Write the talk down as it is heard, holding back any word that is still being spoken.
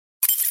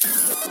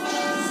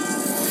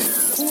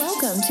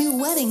Welcome to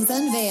Weddings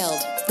Unveiled,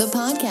 the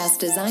podcast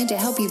designed to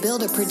help you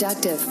build a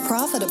productive,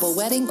 profitable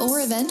wedding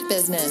or event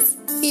business.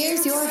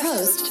 Here's your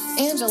host,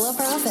 Angela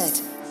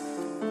Profit.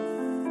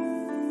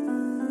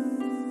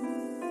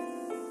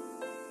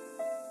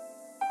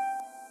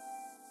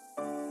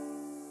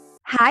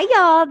 Hi,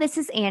 y'all. This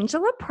is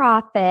Angela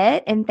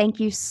Profit, and thank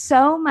you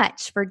so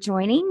much for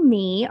joining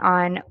me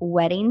on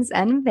Weddings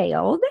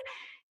Unveiled.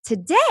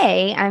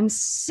 Today, I'm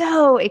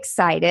so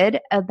excited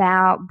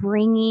about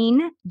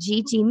bringing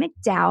Gigi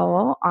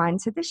McDowell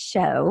onto the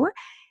show.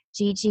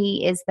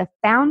 Gigi is the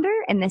founder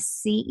and the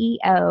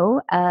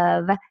CEO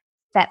of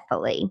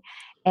Fetfully.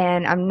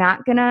 And I'm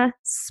not going to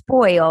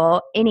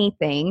spoil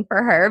anything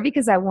for her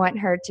because I want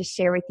her to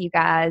share with you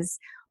guys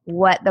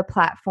what the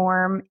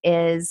platform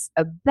is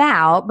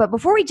about. But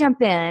before we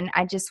jump in,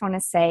 I just want to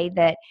say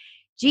that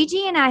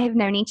Gigi and I have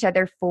known each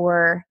other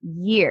for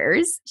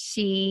years.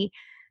 She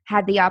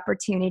had the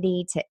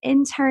opportunity to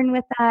intern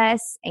with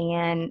us,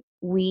 and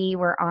we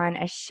were on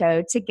a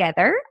show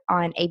together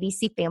on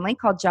ABC Family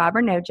called Job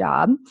or No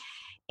Job.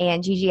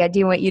 And Gigi, I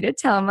do want you to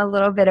tell them a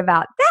little bit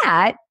about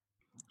that.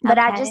 But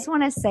I just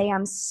want to say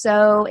I'm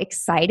so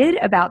excited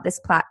about this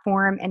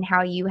platform and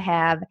how you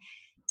have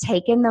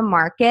taken the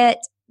market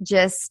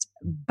just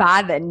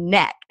by the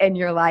neck. And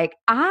you're like,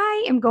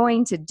 I am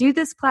going to do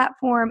this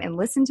platform and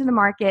listen to the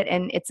market.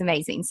 And it's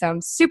amazing. So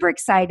I'm super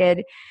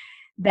excited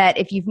that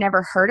if you've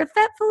never heard of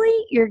Fetfully,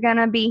 you're going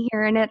to be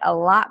hearing it a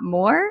lot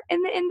more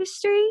in the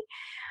industry.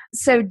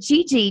 So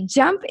Gigi,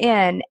 jump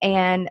in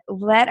and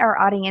let our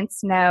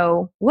audience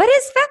know, what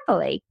is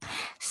Fetfully?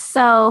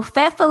 So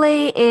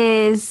Fetfully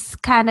is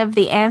kind of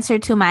the answer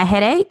to my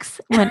headaches.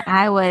 When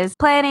I was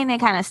planning and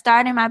kind of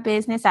starting my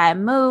business, I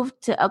moved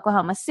to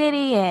Oklahoma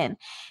City and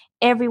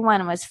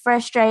everyone was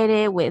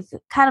frustrated with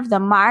kind of the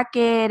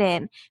market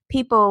and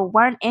people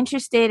weren't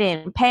interested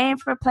in paying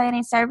for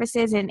planning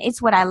services. And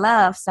it's what I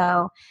love.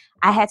 So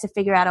I had to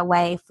figure out a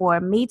way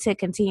for me to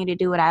continue to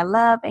do what I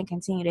love and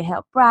continue to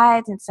help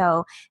brides. And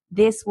so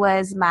this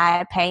was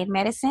my pain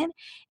medicine.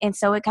 And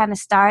so it kind of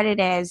started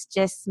as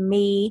just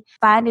me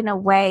finding a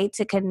way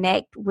to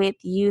connect with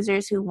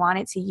users who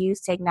wanted to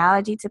use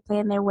technology to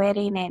plan their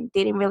wedding and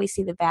didn't really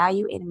see the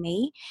value in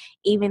me,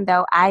 even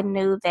though I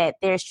knew that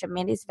there's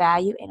tremendous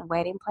value in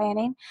wedding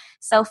planning.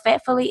 So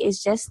Fetfully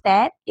is just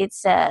that.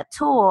 It's a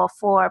tool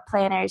for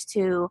planners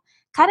to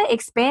kind of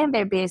expand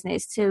their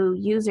business to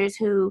users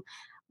who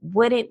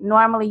wouldn't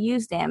normally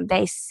use them.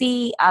 They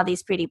see all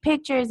these pretty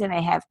pictures and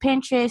they have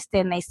Pinterest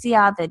and they see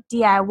all the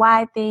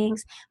DIY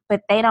things,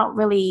 but they don't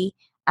really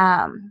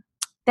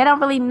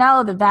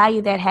know the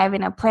value that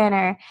having a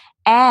planner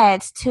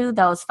adds to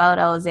those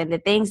photos and the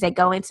things that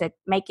go into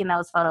making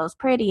those photos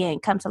pretty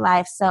and come to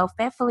life. So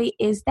Fetfully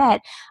is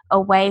that,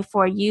 a way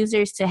for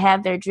users to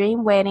have their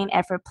dream wedding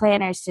and for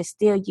planners to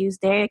still use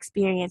their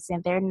experience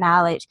and their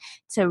knowledge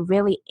to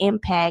really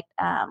impact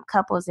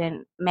couples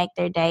and make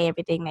their day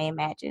everything they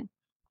imagine.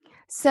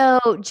 So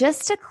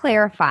just to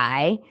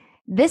clarify,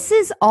 this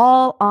is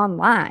all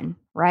online,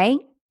 right?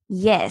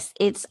 Yes,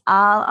 it's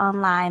all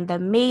online. The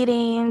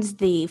meetings,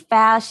 the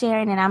file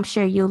sharing, and I'm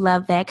sure you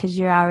love that because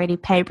you're already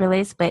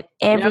paperless, but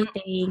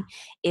everything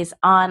is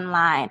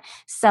online.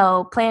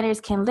 So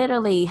planners can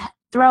literally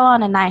throw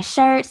on a nice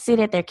shirt, sit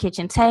at their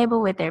kitchen table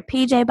with their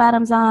PJ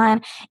bottoms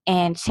on,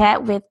 and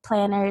chat with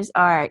planners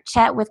or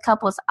chat with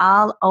couples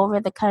all over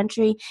the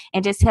country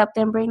and just help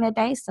them bring their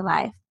days to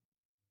life.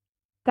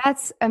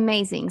 That's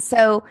amazing.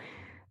 So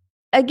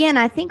again,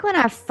 I think when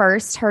I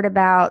first heard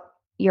about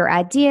your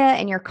idea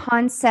and your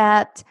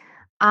concept,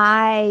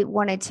 I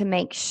wanted to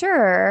make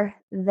sure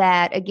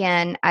that,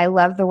 again, I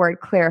love the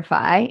word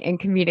clarify and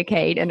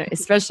communicate, and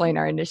especially in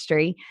our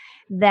industry,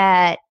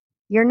 that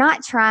you're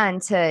not trying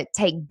to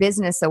take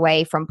business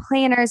away from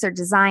planners or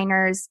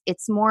designers.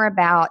 It's more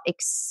about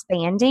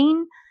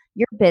expanding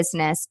your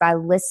business by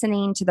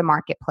listening to the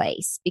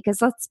marketplace.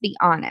 Because let's be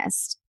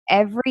honest,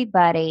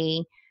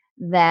 everybody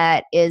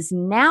that is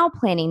now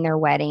planning their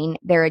wedding,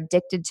 they're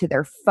addicted to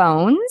their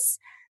phones.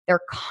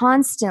 They're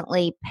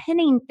constantly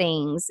pinning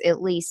things,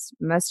 at least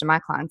most of my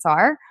clients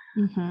are.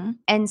 Mm-hmm.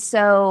 And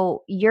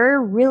so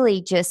you're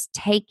really just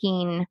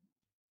taking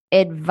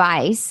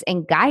advice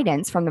and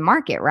guidance from the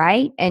market,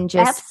 right? And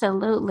just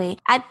absolutely.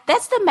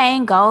 That's the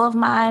main goal of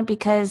mine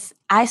because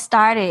I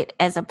started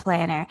as a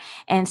planner.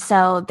 And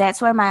so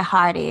that's where my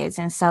heart is.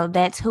 And so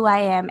that's who I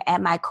am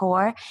at my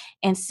core.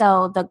 And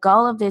so the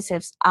goal of this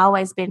has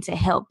always been to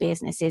help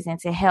businesses and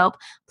to help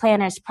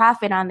planners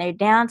profit on their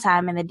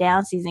downtime in the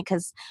down season,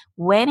 because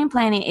wedding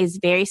planning is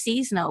very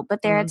seasonal.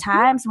 But there are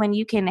times when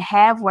you can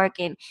have work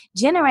and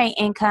generate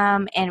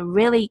income and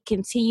really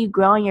continue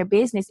growing your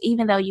business,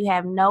 even though you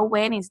have no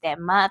weddings that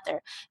month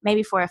or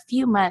maybe for a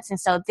few months. And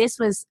so this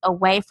was a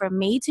way for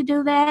me to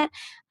do that.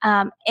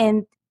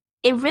 And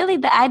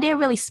the idea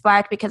really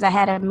sparked because I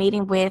had a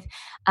meeting with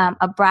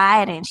a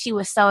bride and she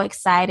was so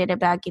excited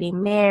about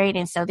getting married.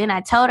 And so then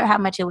I told her how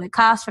much it would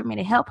cost for me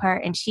to help her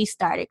and she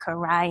started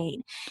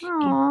crying.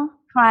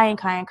 crying.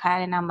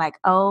 And I'm like,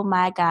 oh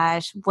my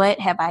gosh, what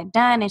have I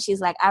done? And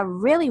she's like, I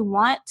really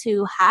want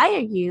to hire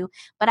you,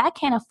 but I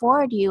can't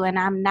afford you. And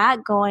I'm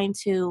not going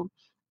to,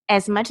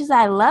 as much as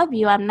I love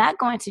you, I'm not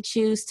going to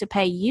choose to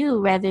pay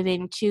you rather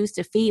than choose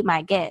to feed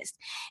my guests.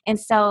 And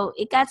so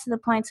it got to the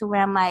point to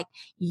where I'm like,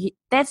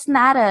 that's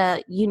not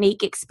a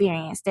unique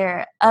experience. There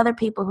are other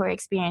people who are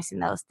experiencing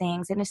those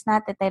things. And it's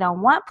not that they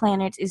don't want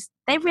planners, it's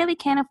they really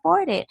can't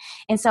afford it.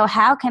 And so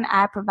how can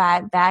I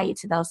provide value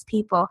to those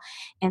people?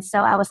 And so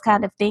I was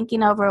kind of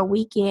thinking over a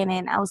weekend,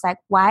 and I was like,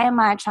 why am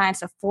I trying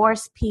to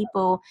force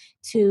people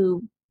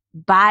to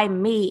buy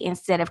me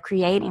instead of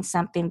creating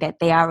something that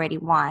they already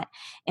want?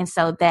 And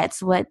so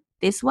that's what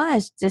this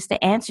was, just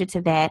the answer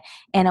to that,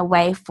 and a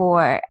way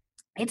for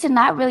it to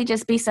not really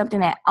just be something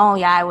that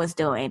only I was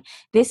doing.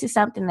 This is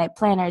something that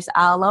planners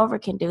all over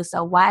can do.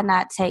 So why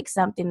not take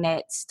something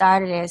that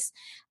started as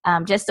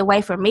just a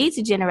way for me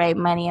to generate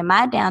money in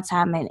my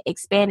downtime and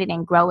expand it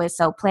and grow it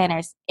so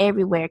planners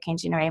everywhere can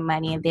generate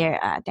money in their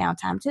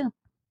downtime too.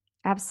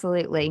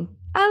 Absolutely.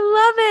 I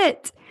love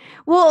it.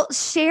 Well,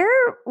 share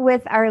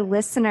with our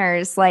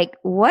listeners, like,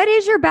 what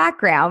is your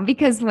background?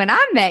 Because when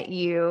I met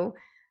you,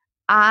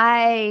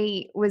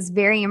 I was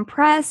very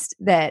impressed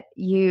that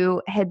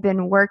you had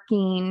been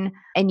working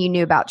and you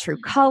knew about True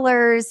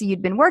Colors.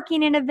 You'd been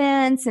working in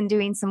events and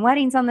doing some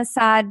weddings on the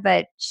side,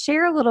 but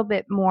share a little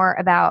bit more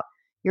about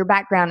your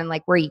background and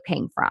like where you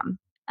came from.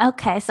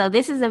 Okay, so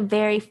this is a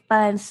very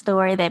fun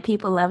story that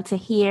people love to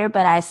hear,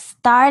 but I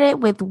started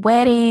with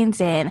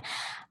weddings and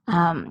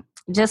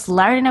just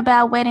learning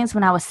about weddings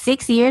when I was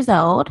 6 years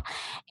old.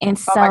 And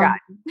so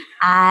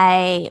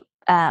I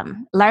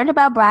learned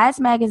about Brides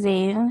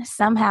Magazine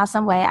somehow,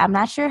 some way. I'm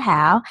not sure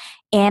how.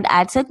 And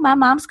I took my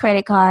mom's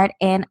credit card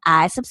and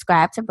I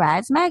subscribed to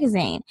Brides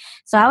Magazine.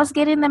 So I was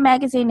getting the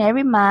magazine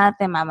every month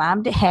and my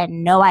mom had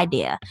no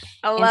idea.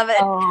 I love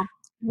it.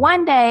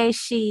 One day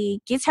she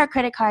gets her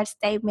credit card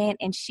statement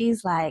and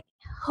she's like,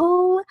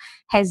 who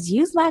has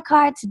used my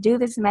card to do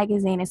this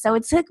magazine? And so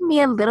it took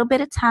me a little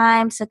bit of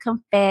time to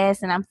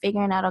confess, and I'm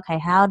figuring out, okay,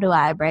 how do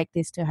I break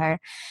this to her?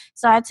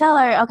 So I tell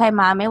her, okay,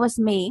 Mom, it was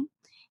me.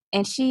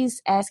 And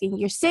she's asking,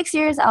 you're 6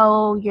 years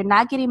old, you're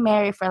not getting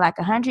married for like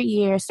 100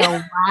 years, so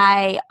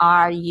why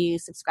are you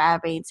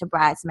subscribing to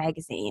Brides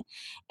Magazine?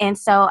 And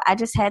so I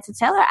just had to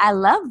tell her, I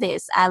love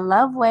this. I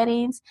love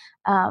weddings.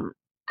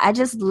 I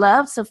just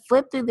love to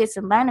flip through this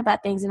and learn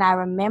about things. And I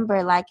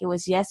remember like it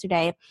was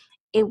yesterday,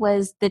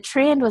 the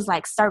trend was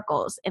like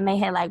circles, and they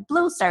had like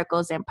blue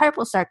circles and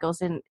purple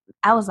circles. And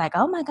I was like,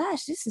 oh my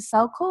gosh, this is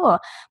so cool.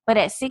 But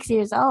at 6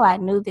 years old, I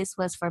knew this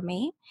was for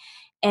me.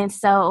 And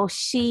so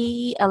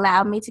she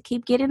allowed me to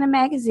keep getting the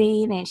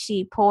magazine, and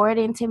she poured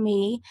into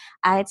me.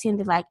 I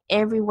attended like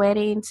every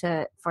wedding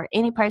for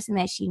any person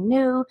that she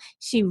knew.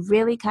 She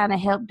really kind of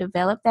helped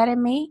develop that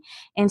in me.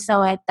 And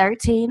so at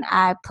 13,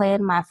 I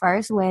planned my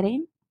first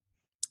wedding.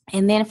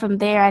 And then from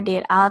there, I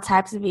did all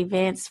types of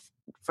events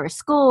for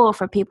school,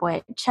 for people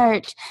at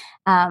church.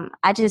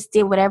 I just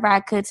did whatever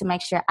I could to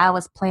make sure I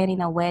was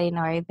planning a wedding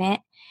or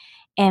event.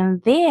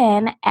 And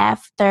then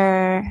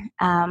after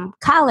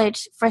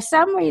college, for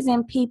some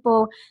reason,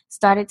 people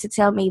started to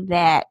tell me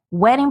that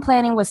wedding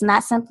planning was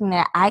not something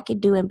that I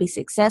could do and be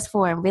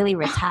successful and really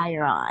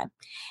retire on.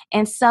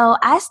 And so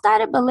I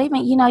started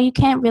believing, you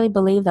can't really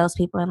believe those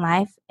people in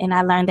life. And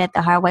I learned that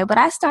the hard way, but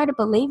I started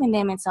believing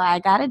them. And so I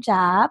got a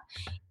job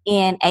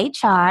in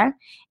HR.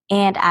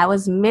 And I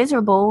was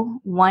miserable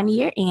 1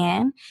 year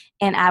in,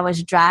 and I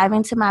was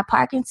driving to my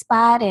parking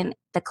spot, and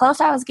the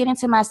closer I was getting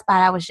to my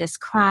spot, I was just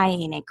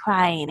crying and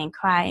crying and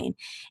crying.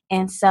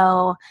 And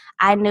so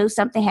I knew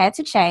something had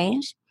to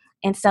change.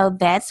 And so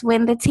that's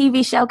when the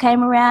TV show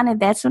came around, and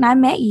that's when I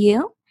met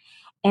you.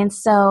 And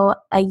so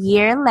a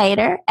year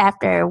later,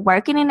 after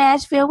working in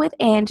Nashville with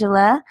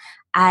Angela,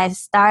 I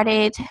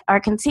started or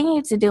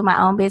continued to do my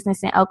own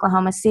business in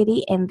Oklahoma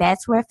City, and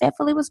that's where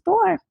Faithfully was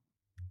born.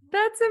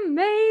 That's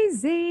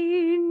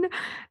amazing.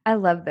 I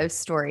love those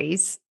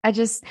stories.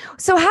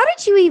 So how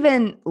did you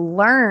even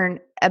learn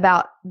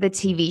about the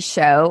TV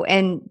show?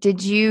 And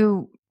did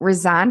you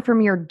resign from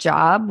your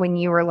job when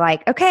you were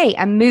like, okay,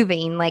 I'm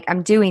moving, like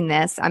I'm doing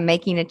this, I'm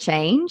making a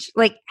change?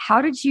 Like,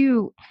 how did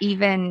you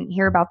even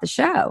hear about the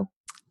show?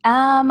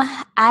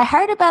 I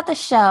heard about the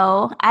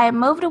show. I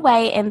moved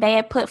away and they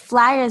had put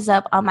flyers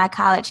up on my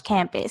college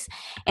campus.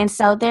 And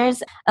so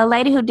there's a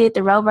lady who did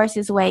the Roe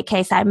versus Wade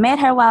case. I met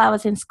her while I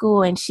was in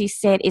school, and she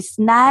said, it's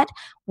not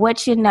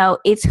what you know,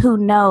 it's who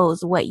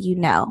knows what you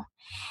know.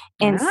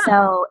 And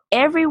so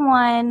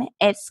everyone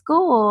at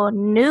school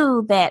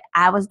knew that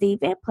I was the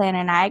event planner,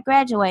 and I had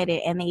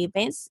graduated, and the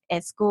events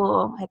at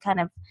school had kind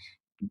of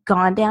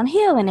gone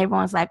downhill, and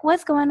everyone's like,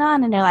 what's going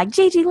on? And they're like,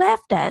 Gigi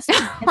left us.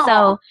 And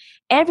so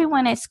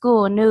everyone at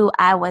school knew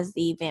I was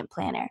the event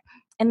planner.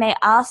 And they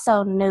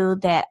also knew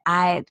that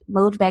I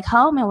moved back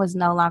home and was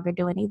no longer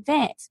doing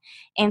events.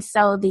 And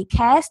so the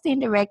casting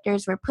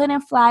directors were putting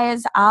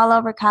flyers all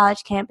over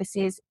college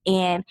campuses,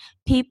 and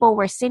people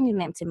were sending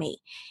them to me.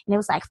 And it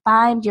was like,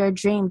 find your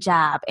dream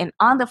job. And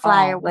on the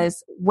flyer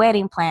was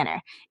wedding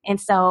planner.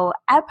 And so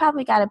I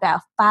probably got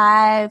about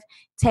 5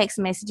 text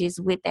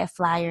messages with that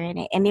flyer in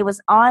it. And it was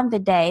on the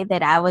day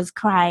that I was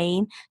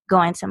crying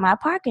going to my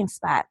parking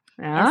spot.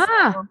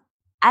 So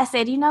I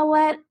said, you know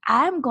what?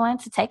 I'm going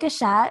to take a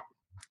shot.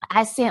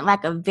 I sent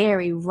like a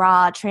very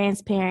raw,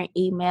 transparent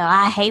email.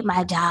 I hate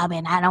my job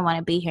and I don't want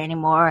to be here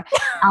anymore.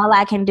 All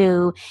I can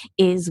do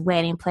is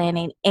wedding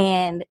planning.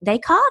 And they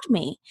called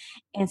me.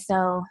 And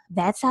so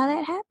that's how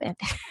that happened.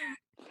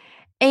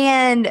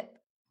 And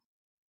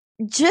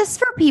just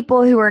for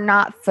people who are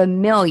not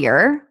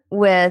familiar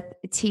with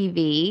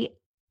TV,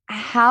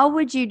 how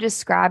would you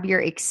describe your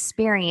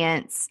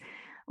experience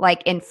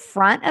like in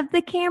front of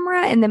the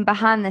camera and then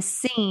behind the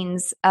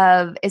scenes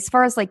of as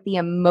far as like the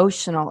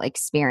emotional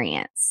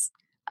experience?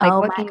 Like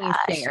what can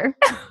you share?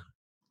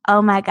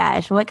 Oh my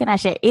gosh, what can I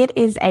share? It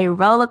is a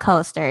roller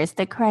coaster. It's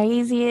the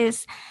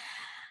craziest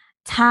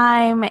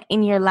time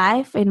in your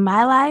life, in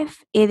my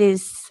life. It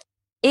is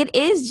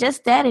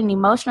just that, an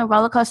emotional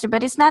roller coaster,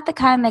 but it's not the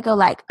kind that go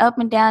like up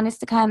and down. It's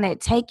the kind that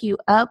take you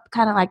up,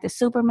 kind of like the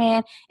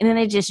Superman, and then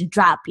they just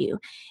drop you.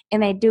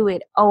 And they do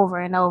it over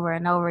and over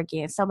and over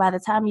again. So by the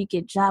time you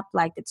get dropped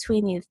like the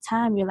 20th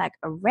time, you're like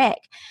a wreck.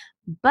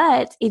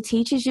 But it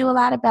teaches you a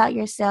lot about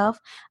yourself.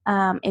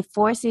 It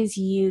forces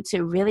you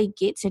to really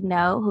get to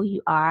know who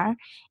you are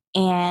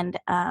and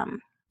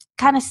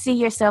kind of see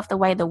yourself the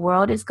way the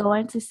world is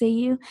going to see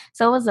you.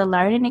 So it was a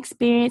learning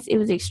experience. It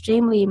was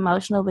extremely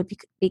emotional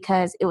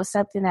because it was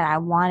something that I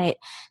wanted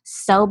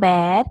so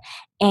bad.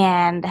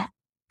 And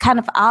kind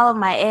of all of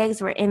my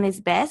eggs were in this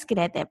basket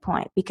at that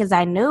point because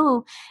I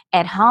knew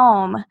at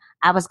home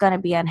I was going to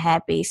be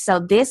unhappy.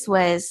 So this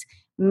was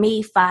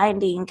me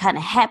finding kind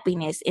of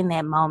happiness in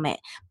that moment.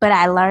 But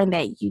I learned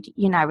that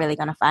you're not really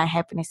going to find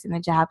happiness in the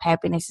job.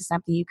 Happiness is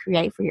something you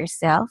create for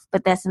yourself,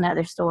 but that's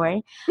another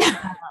story.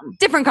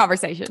 Different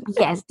conversation.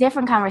 Yes,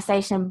 different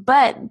conversation.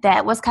 But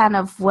that was kind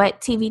of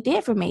what TV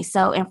did for me.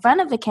 So in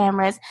front of the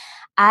cameras,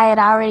 I had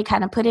already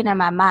kind of put it in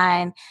my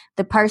mind,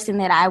 the person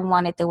that I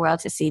wanted the world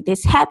to see,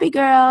 this happy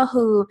girl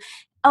who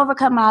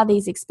overcome all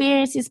these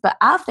experiences. But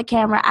off the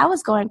camera, I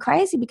was going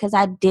crazy because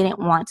I didn't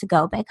want to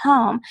go back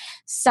home.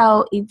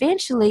 So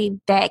eventually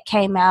that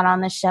came out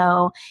on the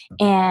show.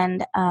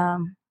 And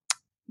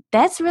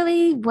that's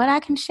really what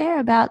I can share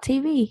about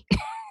TV.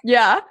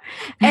 Yeah.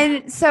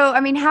 And so,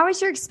 I mean, how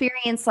was your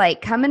experience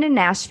like coming to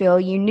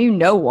Nashville? You knew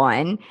no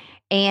one.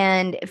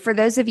 And for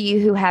those of you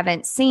who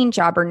haven't seen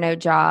Job or No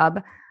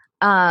Job,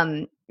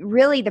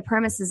 really the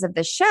premises of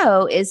the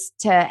show is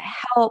to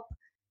help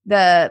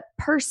the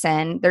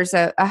person. There's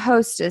a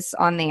hostess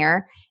on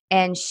there,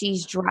 and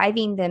she's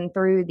driving them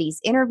through these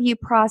interview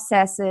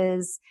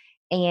processes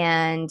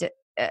and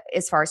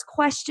as far as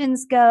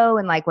questions go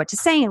and like what to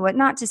say and what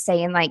not to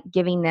say and like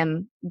giving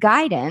them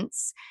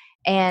guidance.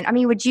 And I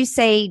mean, would you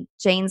say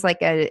Jane's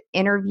like an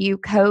interview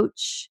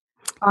coach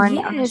on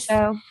the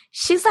show?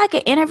 She's like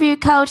an interview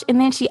coach, and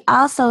then she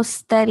also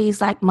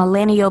studies like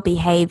millennial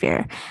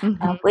behavior,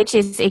 which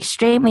is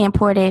extremely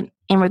important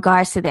in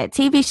regards to that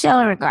TV show,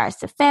 in regards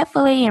to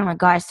Fatfully, in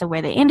regards to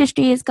where the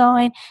industry is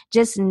going,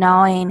 just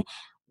knowing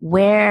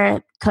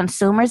where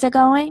consumers are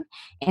going.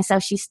 And so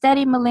she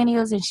studied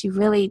millennials, and she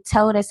really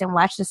told us and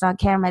watched us on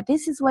camera,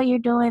 this is what you're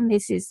doing,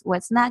 this is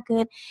what's not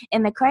good.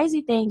 And the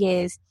crazy thing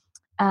is,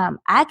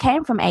 I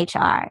came from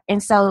HR.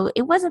 And so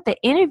it wasn't the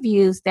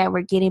interviews that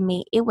were getting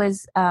me. It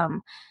was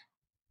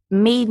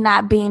me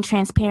not being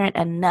transparent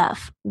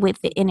enough with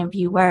the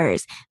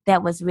interviewers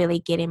that was really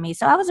getting me.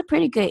 So I was a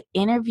pretty good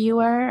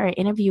interviewer or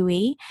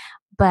interviewee.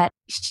 But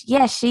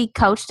yeah, she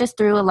coached us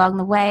through along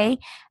the way.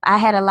 I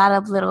had a lot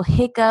of little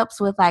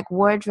hiccups with like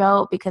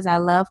wardrobe because I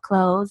love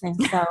clothes. And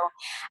so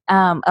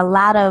a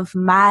lot of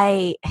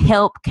my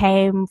help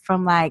came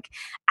from like,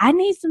 I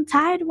need some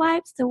Tide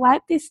wipes to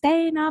wipe this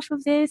stain off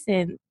of this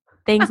and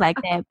things like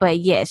that. But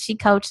yes, she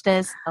coached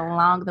us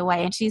along the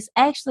way. And she's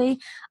actually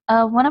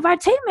one of our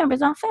team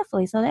members on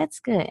Fatfully. So that's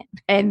good.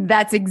 And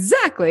that's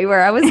exactly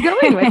where I was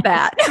going with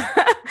that.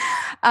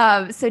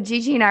 So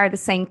Gigi and I are the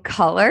same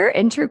color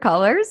in True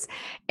Colors.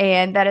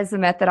 And that is the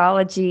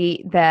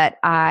methodology that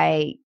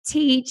I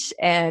teach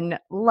and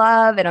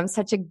love. And I'm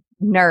such a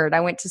nerd. I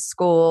went to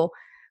school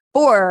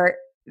for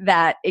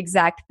that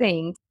exact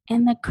thing.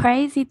 And the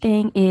crazy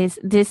thing is,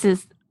 this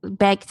is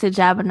back to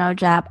Job or No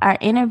Job, our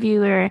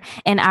interviewer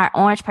and our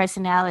orange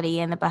personality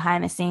and the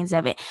behind the scenes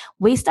of it.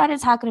 We started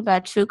talking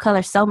about True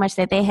Color so much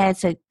that they had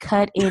to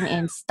cut in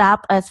and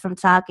stop us from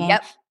talking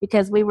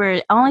because we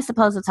were only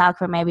supposed to talk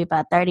for maybe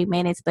about 30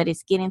 minutes, but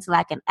it's getting to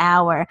like an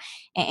hour.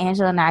 And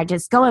Angela and I are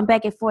just going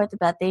back and forth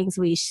about things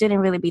we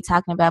shouldn't really be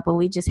talking about, but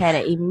we just had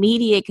an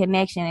immediate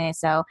connection. And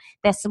so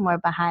that's some more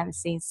behind the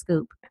scenes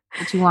scoop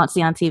that you won't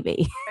see on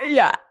TV.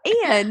 Yeah.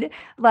 And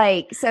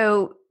like,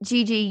 so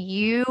Gigi,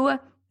 you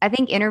I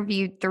think,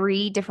 interviewed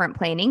 3 different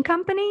planning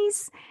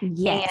companies.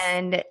 Yes.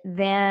 And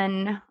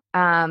then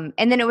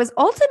it was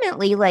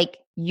ultimately like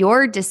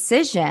your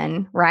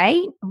decision,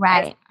 right? As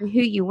Right. to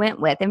who you went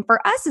with. And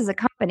for us as a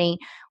company,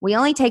 we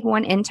only take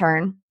one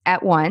intern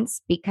at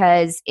once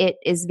because it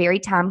is very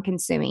time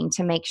consuming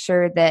to make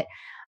sure that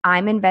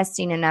I'm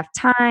investing enough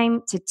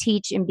time to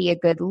teach and be a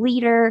good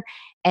leader.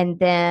 And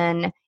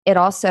then it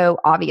also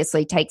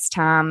obviously takes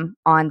time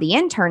on the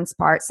interns'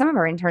 part. Some of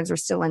our interns are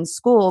still in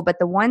school, but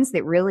the ones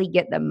that really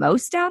get the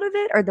most out of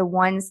it are the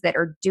ones that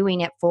are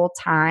doing it full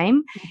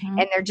time,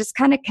 Mhm. and they're just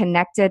kind of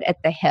connected at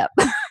the hip.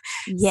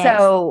 Yes.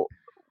 So,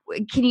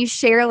 can you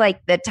share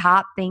like the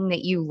top thing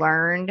that you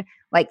learned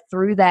like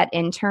through that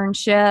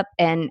internship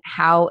and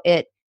how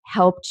it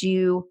helped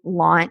you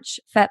launch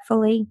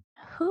Fetfully?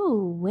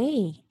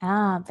 Whoo-wee.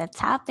 The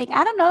top thing.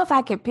 I don't know if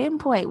I could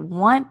pinpoint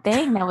one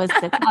thing that was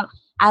the top.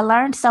 I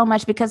learned so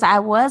much because I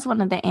was one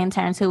of the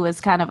interns who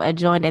was kind of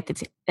adjoined at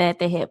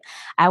the hip.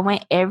 I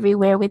went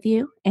everywhere with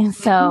you, and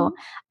so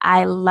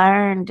I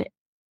learned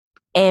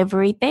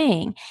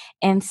everything.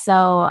 And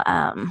so,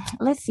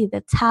 let's see.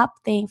 The top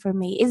thing for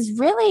me is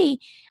really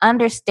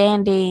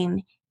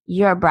understanding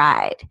your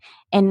bride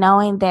and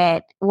knowing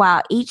that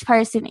while each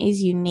person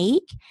is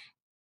unique,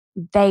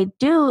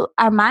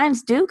 our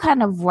minds do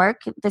kind of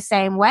work the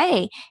same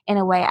way. In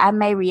a way, I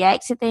may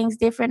react to things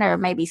different or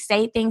maybe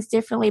say things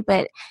differently,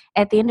 but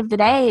at the end of the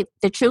day,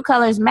 the true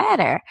colors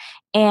matter.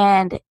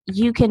 And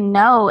you can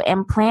know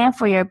and plan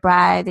for your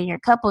bride and your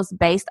couples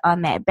based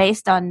on that,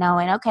 based on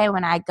knowing, okay,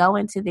 when I go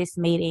into this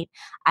meeting,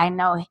 I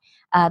know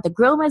the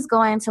groom is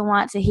going to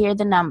want to hear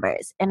the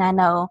numbers, and I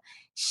know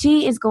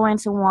she is going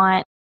to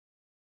want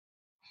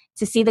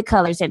to see the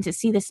colors and to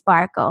see the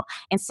sparkle.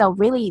 And so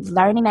really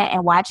learning that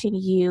and watching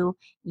you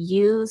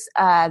use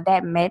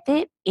that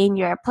method in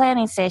your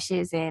planning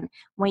sessions and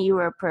when you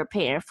were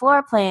preparing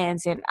floor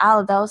plans and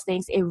all of those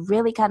things, it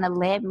really kind of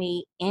led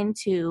me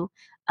into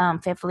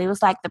Fitfully. It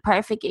was like the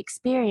perfect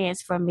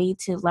experience for me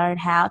to learn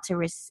how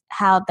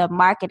the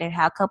market and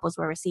how couples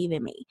were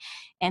receiving me.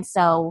 And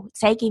so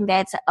taking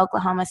that to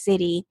Oklahoma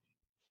City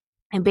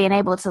and being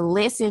able to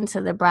listen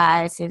to the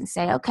brides and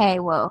say, okay,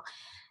 well,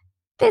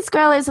 this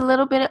girl is a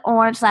little bit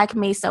orange like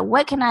me, so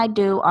what can I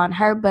do on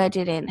her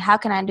budget and how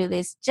can I do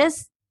this?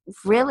 Just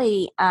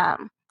really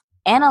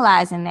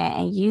analyzing that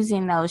and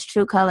using those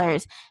true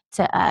colors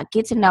to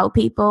get to know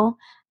people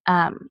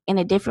in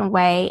a different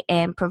way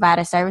and provide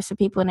a service for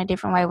people in a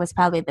different way was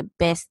probably the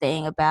best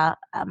thing about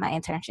my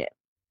internship.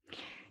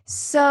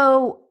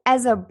 So,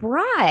 as a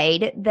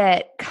bride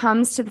that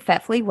comes to the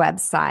Fetfully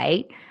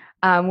website,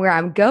 where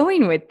I'm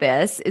going with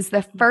this is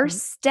the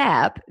first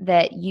step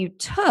that you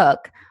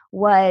took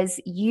was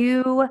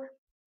you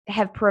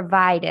have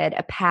provided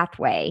a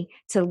pathway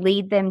to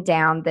lead them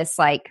down this,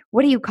 like,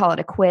 what do you call it?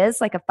 A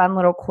quiz, like a fun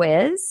little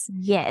quiz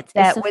Yes,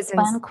 that it's a was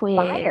fun quiz.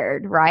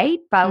 inspired, right?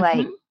 By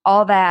like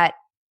all that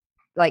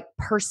like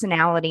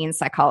personality and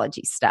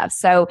psychology stuff.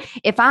 So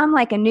if I'm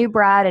like a new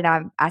bride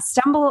and I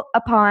stumble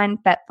upon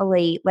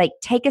Fetfully, like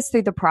take us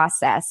through the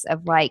process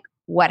of like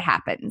what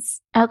happens.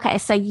 Okay,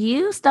 so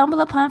you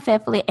stumble upon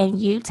Fitfully and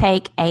you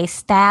take a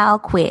style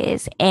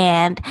quiz,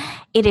 and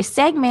it is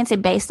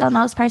segmented based on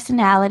those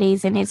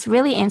personalities, and it's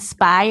really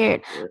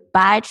inspired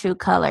by True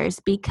Colors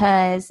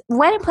because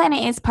wedding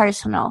planning is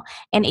personal.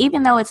 And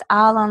even though it's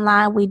all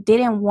online, we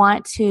didn't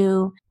want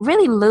to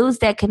really lose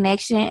that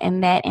connection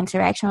and that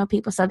interaction with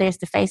people. So there's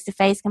the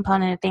face-to-face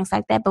component and things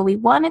like that. But we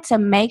wanted to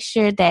make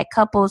sure that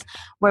couples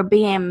were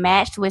being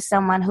matched with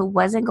someone who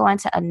wasn't going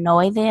to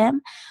annoy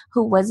them,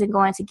 who wasn't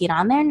going to get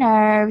on their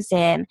nerves,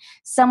 and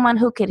someone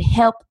who could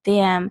help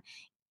them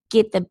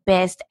get the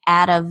best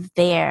out of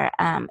their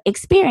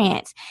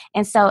experience.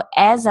 And so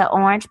as an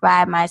orange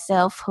bride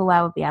myself, who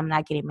I would be, I'm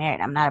not getting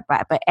married, I'm not a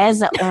bride, but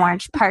as an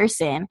orange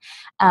person,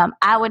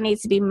 I would need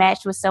to be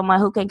matched with someone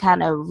who can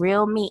kind of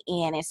reel me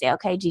in and say,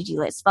 okay, Gigi,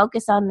 let's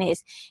focus on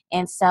this.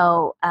 And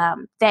so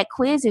that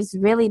quiz is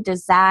really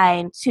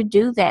designed to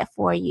do that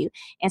for you.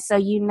 And so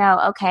you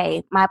know,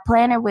 okay, my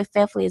planner with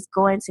Fitfully is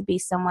going to be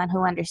someone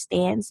who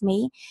understands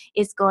me.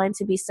 It's going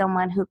to be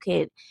someone who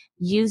could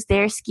use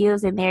their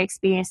skills and their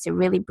experience to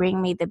really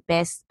bring me the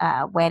best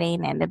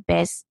wedding and the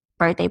best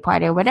birthday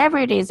party or whatever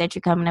it is that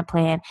you're coming to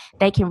plan.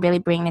 They can really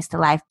bring this to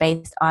life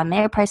based on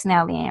their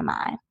personality and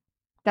mine.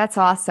 That's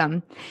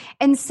awesome.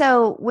 And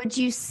so would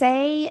you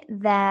say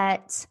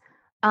that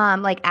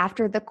like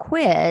after the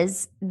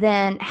quiz,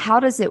 then how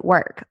does it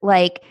work?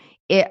 Like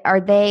are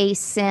they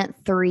sent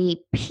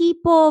 3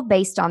 people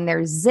based on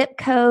their zip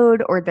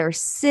code or their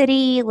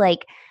city?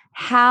 Like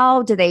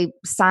how do they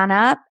sign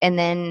up and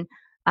then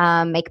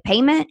make a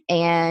payment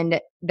and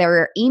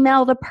they're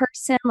emailed a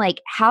person? Like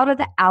how do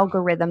the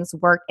algorithms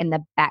work in the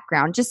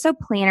background? Just so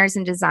planners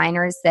and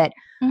designers that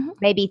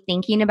may be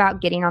thinking about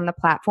getting on the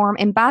platform.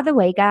 And by the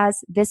way,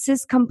 guys, this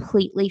is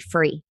completely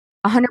free,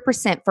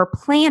 100% for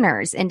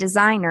planners and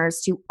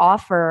designers to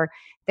offer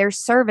their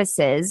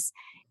services.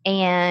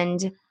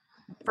 And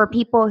for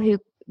people who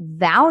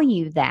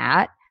value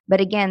that, but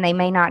again, they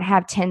may not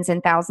have tens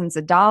and thousands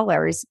of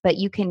dollars, but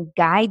you can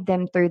guide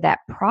them through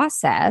that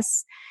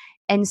process.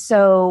 And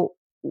so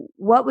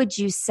what would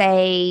you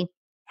say,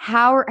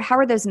 how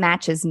are those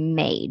matches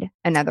made,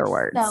 in other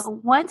words?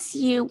 So once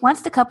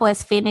the couple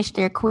has finished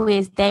their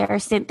quiz, they are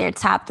sent their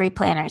top 3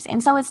 planners.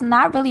 And so it's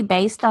not really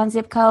based on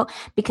zip code,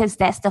 because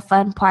that's the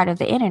fun part of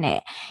the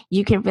internet.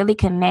 You can really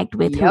connect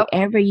with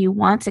whoever you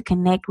want to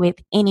connect with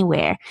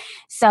anywhere.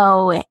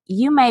 So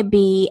you may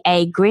be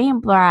a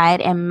green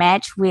bride and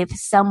match with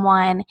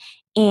someone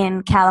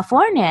in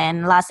California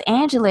and Los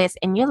Angeles,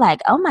 and you're like,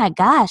 oh my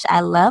gosh,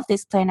 I love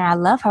this planner. I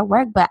love her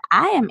work, but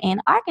I am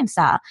in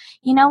Arkansas.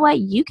 You know what?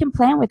 You can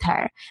plan with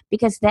her,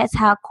 because that's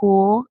how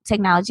cool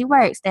technology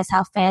works. That's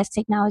how fast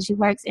technology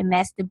works, and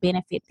that's the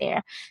benefit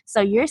there. So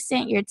you're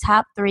sent your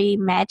top 3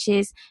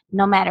 matches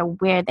no matter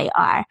where they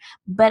are.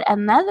 But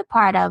another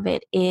part of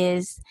it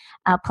is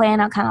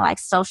playing on kind of like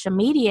social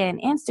media and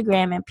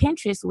Instagram and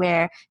Pinterest,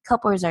 where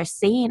couples are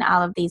seeing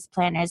all of these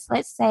planners.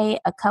 Let's say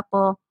a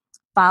couple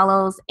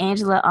follows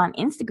Angela on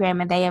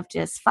Instagram and they have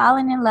just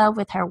fallen in love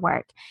with her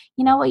work.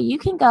 You know what? You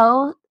can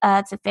go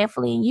to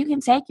Faithfully and you can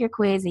take your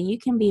quiz and you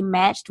can be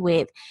matched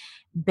with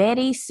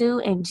Betty, Sue,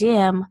 and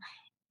Jim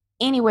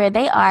anywhere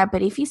they are.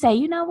 But if you say,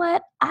 you know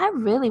what, I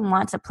really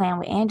want to plan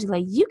with Angela,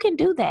 you can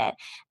do that.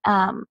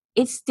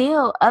 It's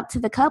still up to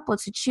the couple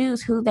to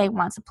choose who they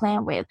want to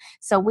plan with.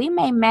 So we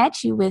may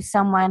match you with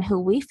someone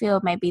who we feel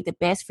may be the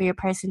best for your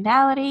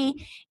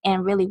personality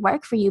and really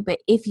work for you. But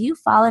if you've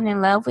fallen in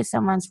love with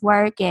someone's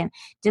work and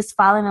just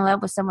fallen in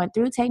love with someone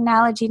through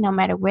technology, no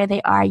matter where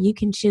they are, you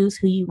can choose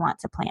who you want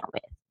to plan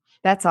with.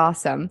 That's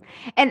awesome.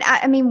 And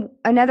I mean,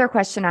 another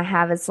question I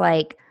have is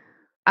like,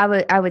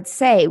 I would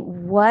say,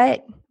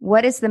 what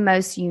is the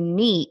most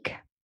unique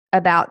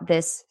about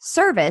this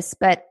service?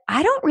 But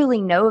I don't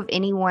really know of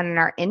anyone in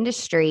our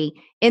industry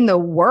in the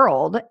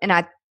world, and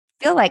I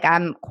feel like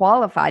I'm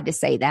qualified to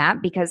say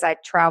that because I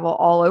travel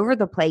all over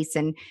the place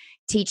and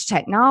teach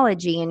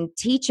technology and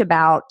teach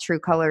about true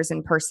colors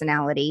and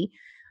personality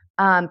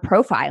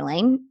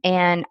profiling.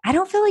 And I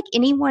don't feel like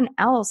anyone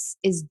else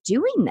is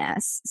doing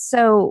this.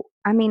 So,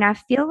 I mean, I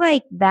feel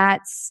like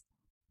that's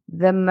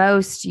the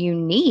most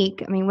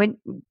unique. I mean,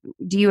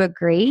 do you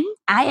agree?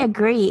 I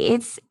agree.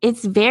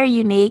 It's very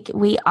unique.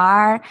 We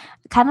are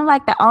kind of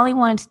like the only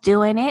ones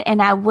doing it.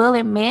 And I will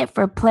admit,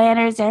 for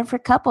planners and for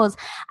couples,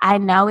 I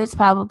know it's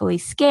probably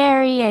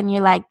scary and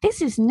you're like, this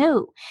is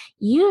new.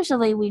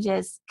 Usually we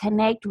just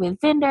connect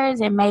with vendors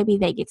and maybe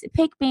they get to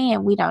pick me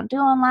and we don't do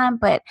online,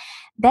 but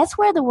that's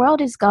where the world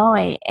is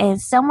going. And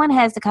someone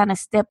has to kind of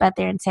step out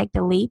there and take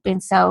the leap.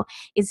 And so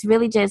it's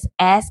really just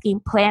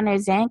asking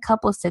planners and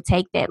couples to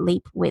take that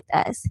leap with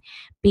us,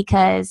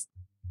 because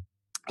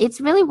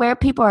it's really where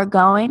people are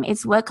going.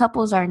 It's what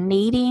couples are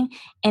needing.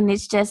 And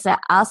it's just an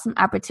awesome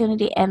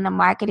opportunity. And the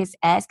market is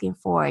asking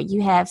for it.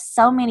 You have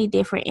so many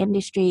different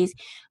industries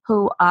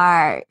who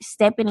are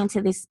stepping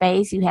into this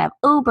space. You have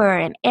Uber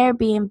and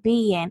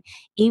Airbnb, and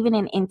even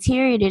in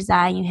interior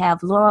design, you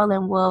have Laurel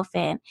and Wolf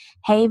and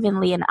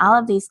Havenly and all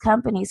of these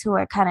companies who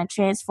are kind of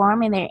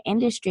transforming their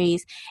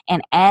industries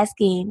and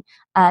asking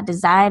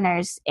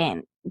designers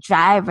and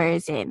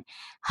drivers and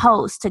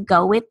hosts to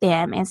go with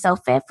them. And so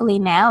Faithfully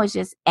now is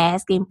just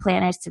asking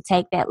planners to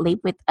take that leap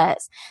with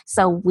us,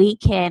 so we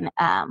can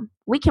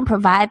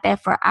provide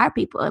that for our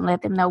people and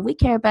let them know we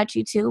care about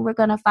you too. We're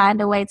going to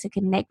find a way to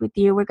connect with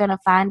you. We're going to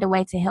find a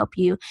way to help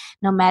you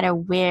no matter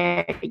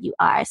where you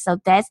are. So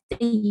that's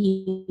the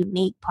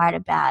unique part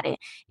about it,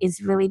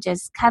 is really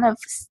just kind of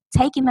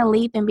taking the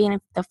leap and being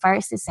the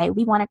first to say,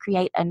 we want to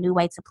create a new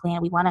way to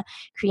plan. We want to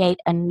create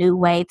a new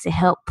way to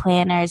help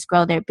planners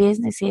grow their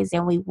businesses.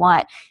 And we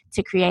want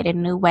to create a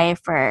new way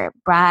for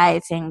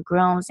brides and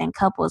grooms and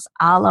couples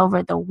all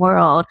over the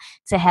world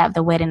to have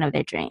the wedding of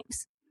their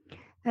dreams.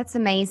 That's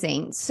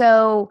amazing.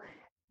 So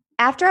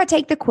after I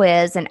take the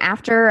quiz and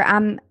after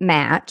I'm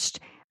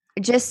matched,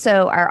 just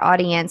so our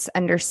audience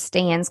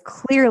understands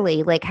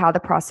clearly like how the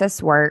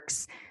process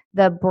works,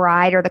 the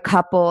bride or the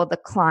couple, the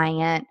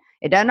client,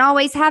 it doesn't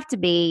always have to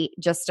be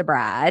just a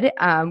bride.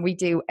 We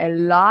do a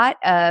lot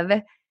of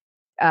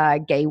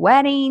gay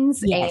weddings,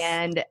 yes.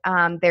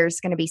 And there's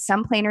going to be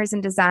some planners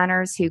and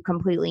designers who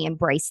completely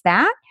embrace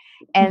that.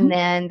 And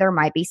then there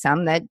might be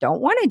some that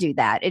don't want to do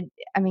that.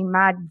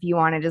 My view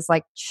on it is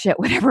like, shit,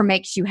 whatever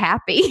makes you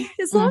happy,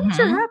 as long as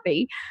you're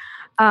happy.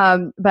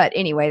 But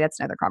anyway, that's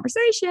another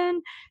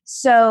conversation.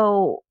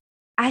 So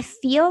I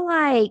feel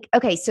like,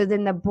 okay, so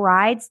then the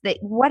brides,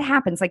 what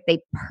happens? Like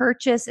they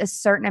purchase a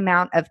certain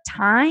amount of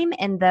time,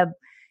 and the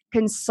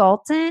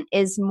consultant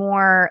is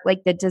more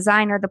like the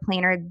designer, the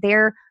planner,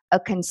 they're a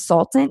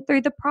consultant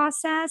through the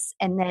process.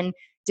 And then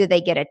do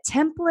they get a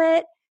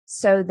template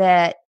so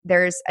that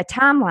there's a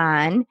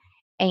timeline?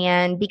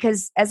 And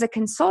because as a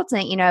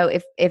consultant,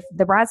 if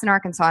the bride's in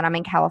Arkansas and I'm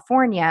in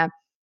California,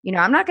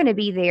 I'm not going to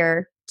be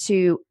there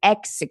to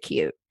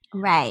execute.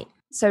 Right.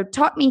 So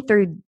talk me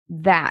through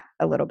that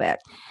a little bit.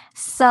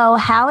 So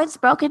how it's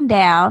broken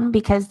down,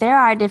 because there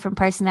are different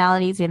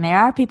personalities and there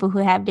are people who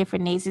have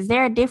different needs, is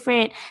there are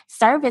different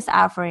service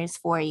offerings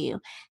for you.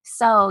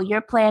 So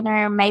your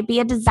planner may be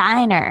a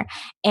designer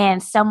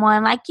and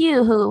someone like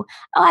you who,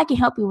 I can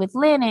help you with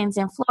linens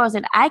and floors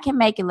and I can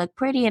make it look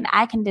pretty and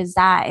I can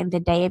design the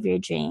day of your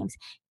dreams.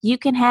 You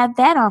can have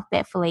that on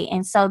Fitfully.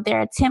 And so there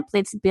are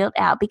templates built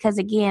out because,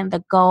 again,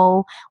 the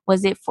goal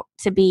was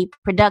to be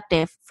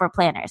productive for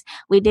planners.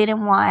 We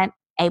didn't want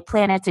a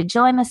planner to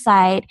join the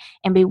site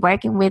and be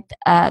working with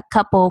a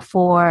couple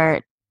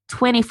for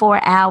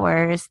 24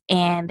 hours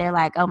and they're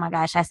like, oh my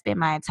gosh, I spent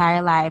my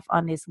entire life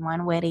on this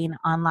one wedding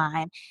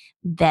online.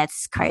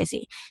 That's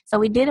crazy. So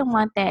we didn't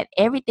want that.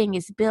 Everything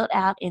is built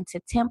out into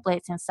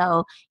templates. And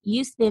so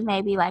you spend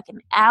maybe like an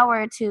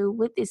hour or two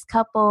with this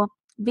couple,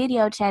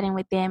 video chatting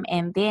with them,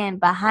 and then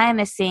behind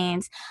the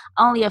scenes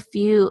only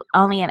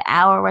an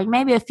hour or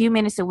maybe a few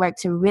minutes of work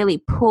to really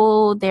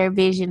pull their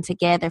vision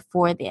together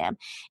for them.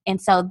 And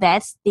so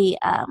that's the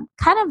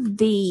kind of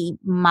the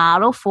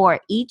model for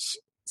each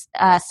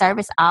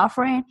service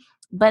offering.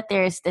 But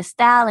there's the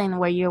styling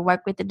where you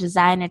work with the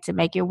designer to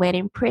make your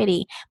wedding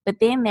pretty. But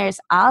then there's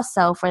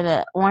also for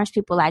the orange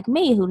people like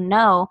me who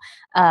know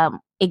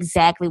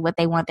exactly what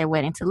they want their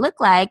wedding to look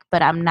like,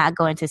 but I'm not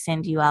going to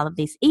send you all of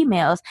these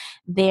emails.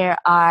 There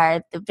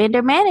are the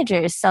vendor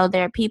managers. So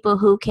there are people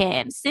who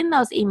can send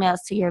those emails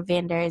to your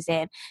vendors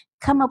and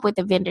come up with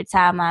a vendor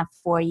timeline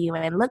for you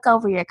and look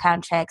over your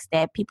contracts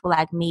that people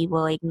like me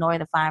will ignore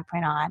the fine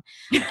print on.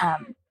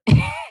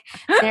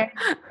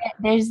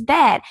 There's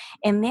that.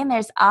 And then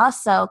there's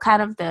also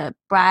kind of the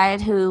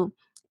bride who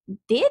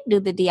did do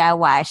the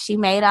DIY. She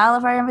made all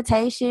of her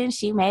invitations.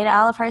 She made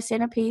all of her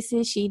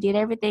centerpieces. She did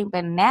everything.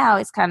 But now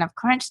it's kind of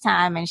crunch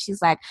time. And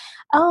she's like,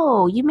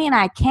 oh, you mean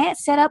I can't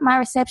set up my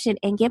reception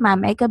and get my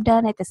makeup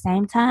done at the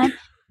same time?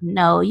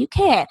 No, you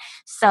can't.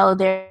 So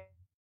there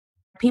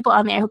people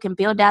on there who can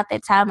build out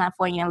that timeline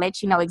for you and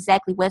let you know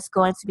exactly what's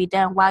going to be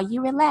done while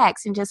you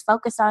relax and just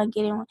focus on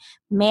getting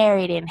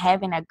married and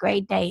having a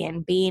great day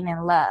and being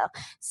in love.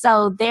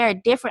 So there are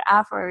different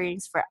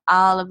offerings for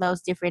all of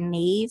those different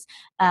needs.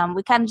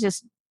 We kind of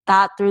just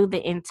thought through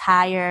the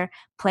entire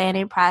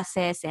planning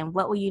process and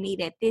what will you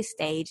need at this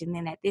stage and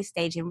then at this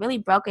stage, and really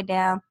broke it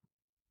down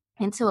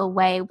into a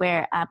way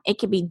where it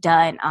can be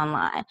done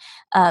online.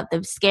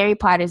 The scary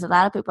part is a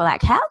lot of people are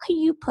like, how can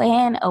you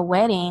plan a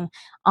wedding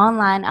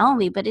online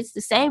only? But it's the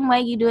same way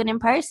you do it in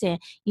person.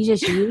 You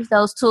just use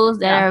those tools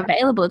that are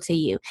available to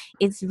you.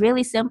 It's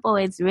really simple.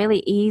 It's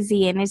really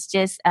easy. And it's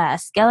just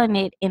scaling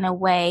it in a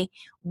way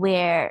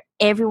where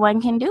everyone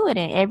can do it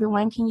and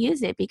everyone can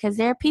use it, because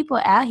there are people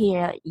out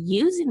here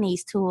using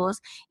these tools.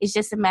 It's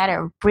just a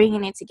matter of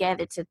bringing it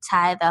together to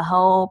tie the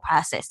whole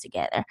process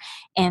together.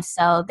 And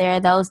so there are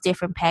those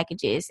different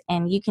packages,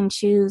 and you can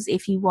choose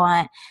if you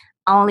want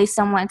only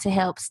someone to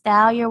help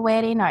style your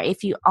wedding or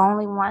if you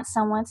only want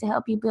someone to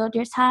help you build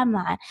your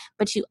timeline,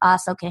 but you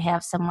also can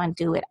have someone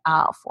do it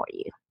all for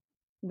you.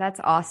 That's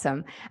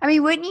awesome. I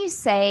mean, wouldn't you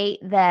say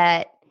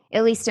that,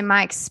 at least in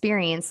my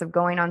experience of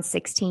going on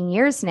 16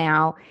 years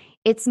now,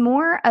 it's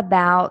more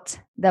about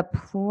the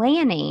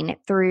planning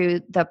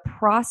through the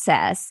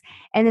process.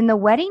 And then the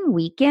wedding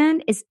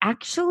weekend is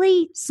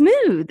actually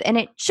smooth and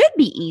it should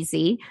be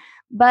easy,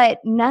 but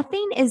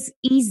nothing is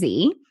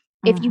easy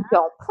if you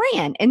don't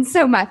plan. And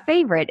so my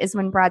favorite is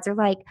when brides are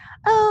like,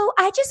 oh,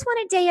 I just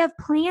want a day of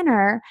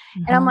planner.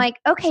 And I'm like,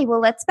 okay,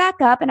 well, let's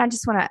back up. And I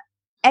just want to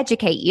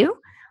educate you.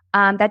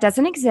 That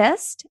doesn't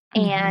exist.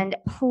 And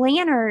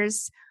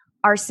planners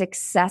are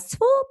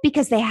successful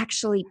because they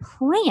actually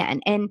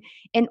plan. And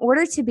in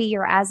order to be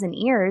your eyes and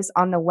ears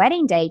on the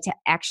wedding day to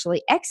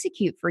actually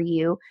execute for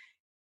you,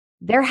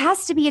 there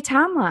has to be a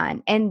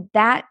timeline. And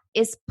that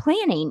is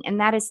planning and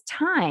that is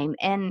time.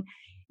 And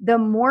the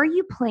more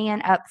you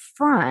plan up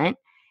front,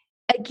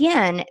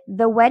 again,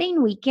 the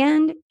wedding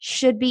weekend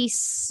should be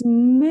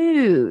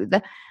smooth.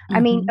 I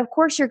mean, of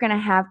course, you're going to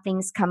have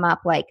things come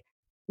up like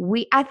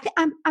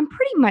I'm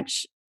pretty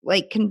much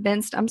like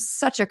convinced I'm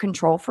such a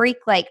control freak.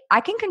 Like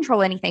I can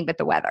control anything but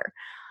the weather.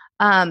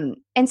 And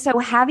so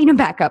having a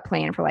backup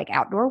plan for like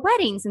outdoor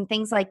weddings and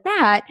things like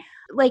that,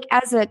 like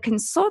as a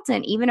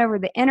consultant, even over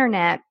the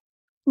internet,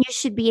 you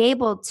should be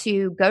able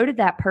to go to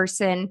that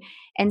person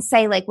and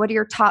say, like, what are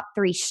your top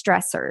 3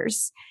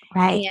 stressors?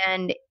 Right.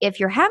 And if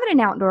you're having an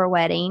outdoor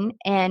wedding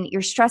and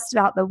you're stressed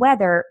about the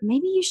weather,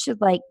 maybe you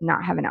should like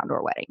not have an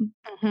outdoor wedding.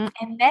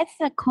 And that's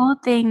a cool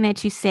thing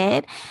that you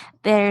said.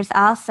 There's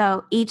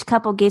also each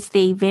couple gets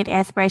the event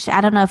aspiration.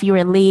 I don't know if you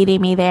were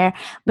leading me there,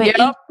 but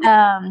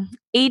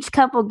each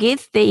couple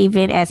gets the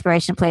event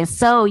aspiration plan.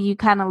 So you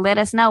kind of let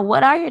us know,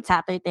 what are your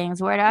top 3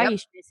 things? What are you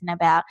stressing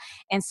about?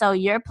 And so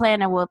your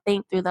planner will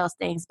think through those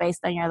things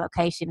based on your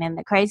location. And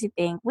the crazy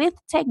thing with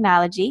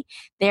technology,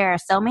 there are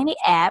so many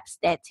apps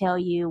that tell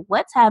you you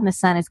what time the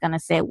sun is going to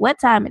set, what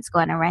time it's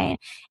going to rain.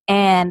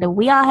 And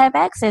we all have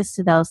access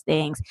to those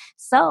things.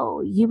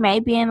 So you may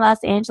be in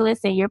Los Angeles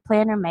and your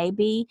planner may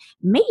be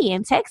me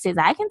in Texas.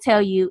 I can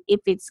tell you if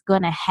it's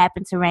going to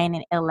happen to rain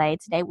in LA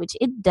today, which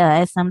it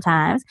does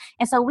sometimes.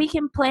 And so we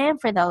can plan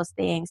for those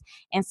things.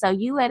 And so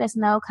you let us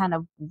know kind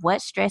of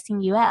what's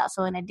stressing you out.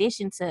 So in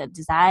addition to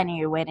designing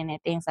your wedding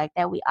and things like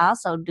that, we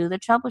also do the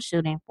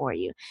troubleshooting for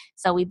you.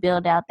 So we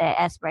build out that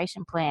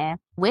aspiration plan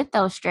with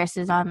those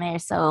stresses on there.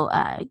 So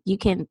you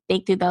can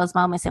think through those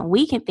moments and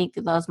we can think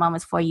through those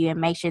moments for you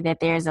and make sure that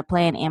there's a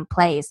plan in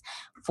place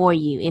for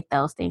you if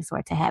those things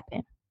were to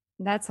happen.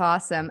 That's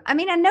awesome. I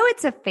mean, I know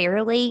it's a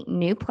fairly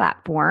new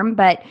platform,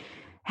 but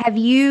have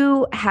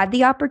you had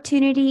the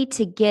opportunity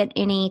to get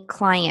any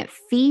client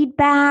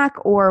feedback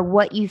or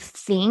what you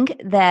think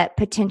that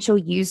potential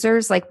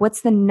users, like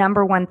what's the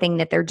number one thing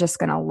that they're just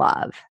going to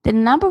love? The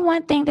number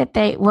one thing that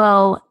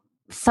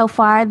so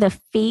far the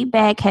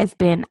feedback has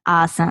been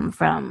awesome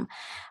from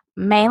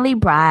mainly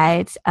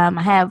brides. I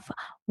have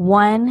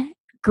one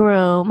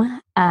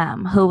groom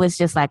who was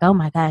just like, oh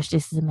my gosh,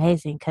 this is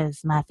amazing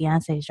because my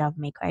fiance is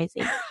driving me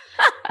crazy.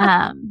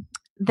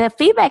 The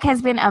feedback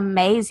has been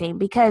amazing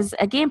because,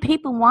 again,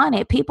 people want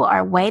it. People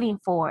are waiting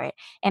for it.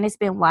 And it's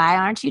been, why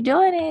aren't you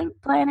doing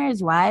it,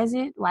 planners? Why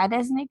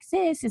doesn't it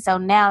exist? And so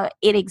now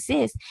it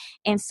exists.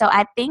 And so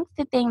I think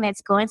the thing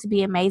that's going to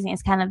be amazing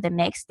is kind of the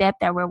next step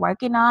that we're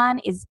working on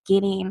is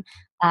getting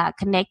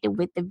connected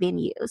with the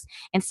venues.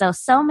 And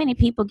so many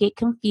people get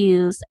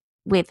confused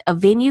with a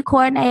venue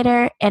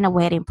coordinator and a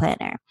wedding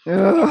planner.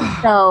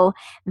 So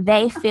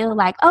they feel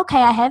like,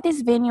 okay, I have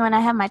this venue and I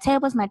have my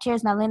tables, my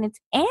chairs, my linens,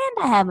 and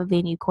I have a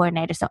venue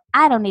coordinator. So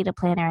I don't need a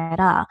planner at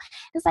all.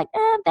 It's like,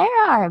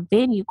 there are a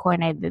venue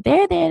coordinator.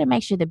 They're there to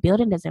make sure the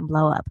building doesn't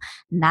blow up,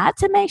 not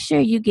to make sure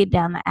you get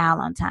down the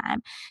aisle on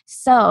time.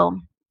 So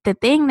the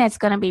thing that's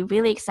going to be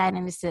really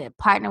exciting is to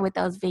partner with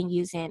those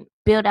venues and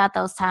build out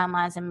those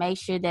timelines and make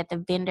sure that the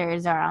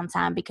vendors are on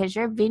time, because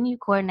your venue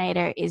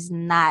coordinator is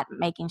not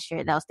making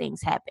sure those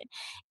things happen.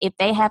 If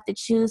they have to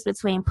choose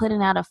between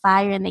putting out a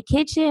fire in the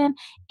kitchen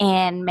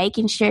and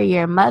making sure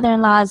your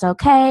mother-in-law is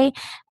okay,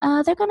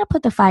 they're going to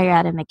put the fire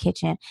out in the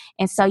kitchen.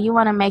 And so you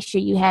want to make sure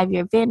you have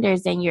your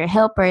vendors and your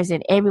helpers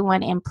and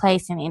everyone in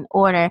place and in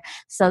order,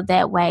 so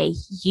that way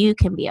you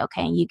can be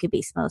okay and you can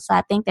be smooth. So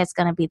I think that's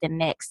going to be the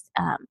next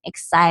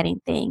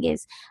exciting thing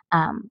is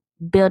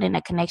building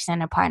a connection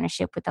and a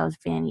partnership with those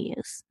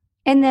venues.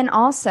 And then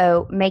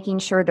also making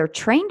sure they're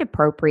trained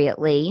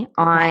appropriately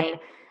on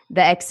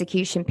the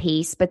execution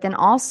piece, but then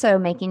also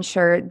making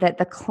sure that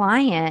the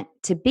client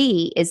to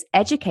be is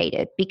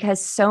educated,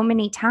 because so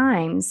many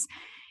times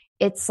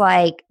it's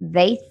like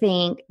they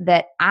think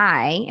that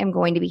I am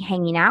going to be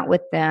hanging out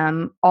with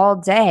them all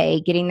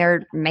day, getting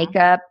their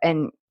makeup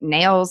and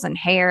nails and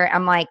hair.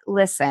 I'm like,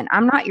 listen,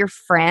 I'm not your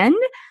friend.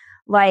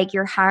 Like,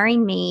 you're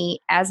hiring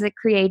me as a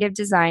creative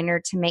designer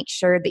to make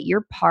sure that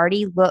your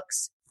party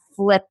looks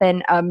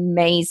flippin'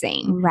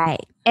 amazing.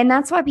 Right. And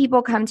that's why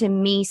people come to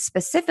me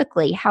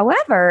specifically.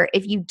 However,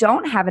 if you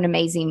don't have an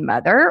amazing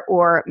mother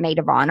or maid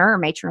of honor or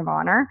matron of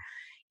honor,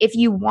 if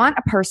you want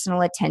a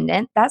personal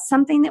attendant, that's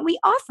something that we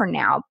offer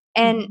now.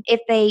 And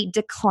if they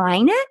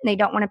decline it and they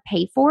don't want to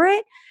pay for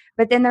it,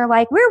 but then they're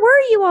like, where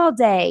were you all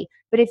day?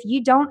 But if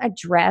you don't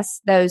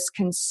address those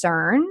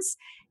concerns,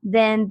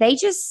 then they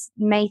just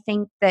may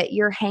think that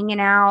you're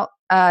hanging out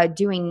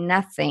doing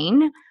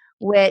nothing,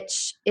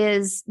 which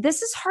is,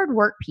 this is hard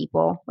work,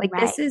 people. Like,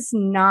 This is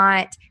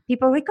not,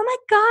 people are like, oh my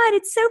God,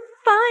 it's so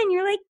fun.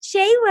 You're like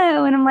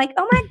J-Lo. And I'm like,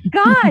 oh my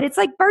God, it's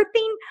like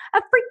birthing a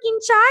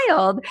freaking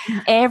child.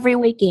 Every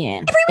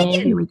weekend.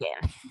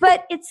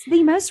 But it's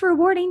the most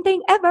rewarding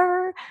thing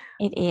ever.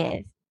 It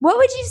is. What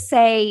would you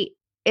say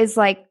is,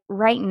 like,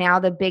 right now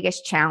the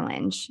biggest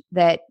challenge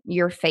that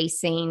you're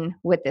facing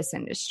with this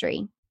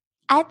industry?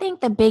 I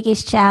think the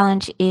biggest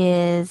challenge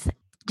is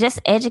just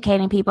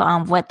educating people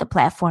on what the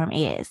platform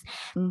is,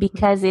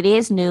 because it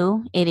is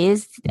new. It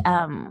is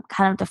kind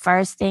of the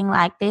first thing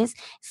like this.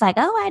 It's like,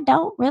 oh, I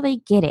don't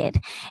really get it.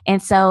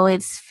 And so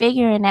it's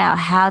figuring out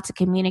how to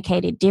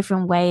communicate it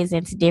different ways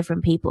and to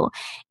different people.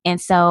 And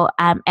so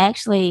I'm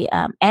actually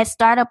at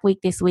Startup Week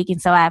this week.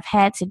 And so I've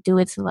had to do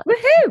it to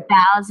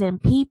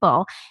 1,000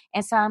 people.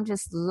 And so I'm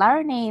just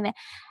learning.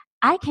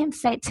 I can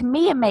say, to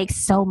me, it makes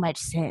so much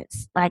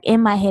sense. Like,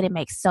 in my head, it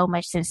makes so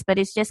much sense, but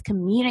it's just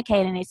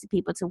communicating it to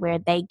people to where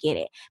they get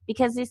it,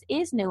 because this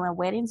is new and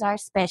weddings are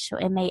special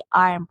and they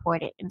are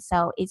important. And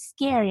so it's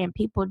scary and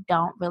people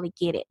don't really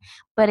get it.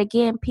 But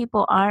again,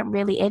 people aren't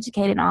really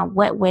educated on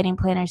what wedding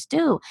planners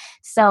do.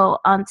 So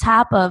on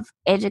top of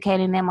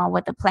educating them on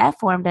what the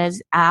platform does,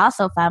 I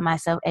also find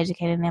myself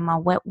educating them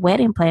on what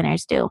wedding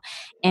planners do.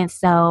 And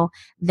so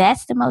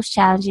that's the most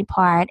challenging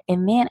part.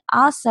 And then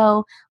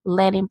also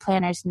letting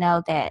planners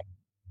know that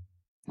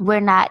we're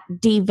not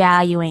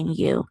devaluing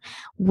you.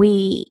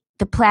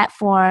 the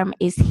platform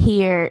is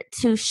here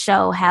to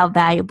show how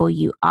valuable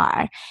you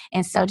are.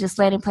 And so just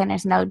letting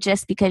planners know,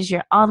 just because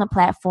you're on the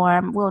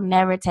platform will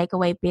never take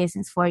away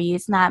business for you.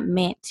 It's not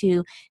meant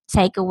to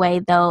take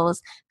away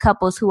those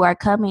couples who are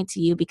coming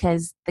to you,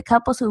 because the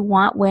couples who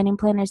want wedding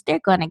planners, they're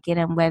going to get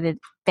them whether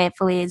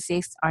Fetfully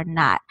exists or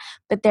not.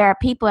 But there are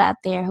people out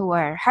there who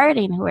are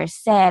hurting, who are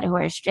sad, who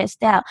are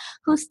stressed out,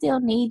 who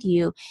still need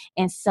you.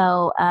 And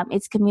so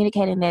it's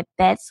communicating that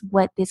that's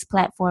what this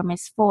platform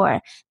is for.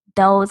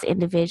 Those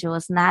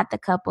individuals, not the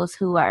couples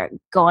who are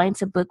going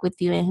to book with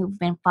you and who've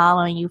been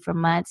following you for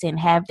months and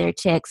have their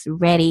checks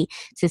ready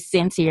to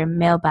send to your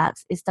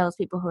mailbox. It's those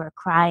people who are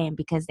crying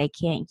because they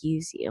can't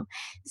use you.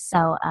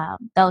 So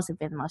those have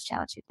been the most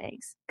challenging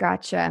things.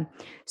 Gotcha.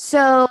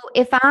 So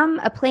if I'm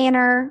a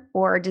planner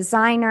or a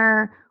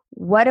designer,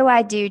 what do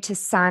I do to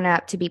sign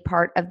up to be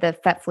part of the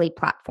Fetfully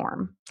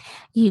platform?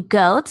 You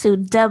go to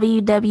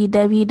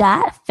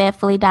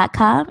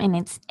www.fetfully.com, and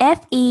it's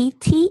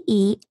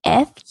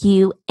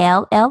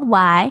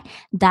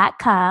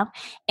FETEFULLY.com.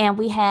 And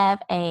we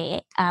have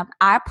a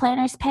our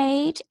planners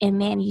page, and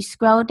then you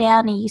scroll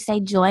down and you say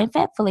join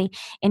Fetfully,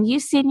 and you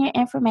send your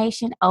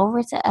information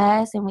over to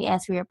us, and we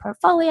ask for your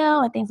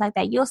portfolio and things like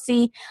that. You'll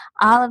see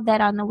all of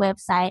that on the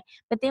website.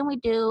 But then we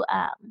do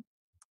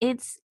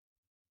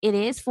it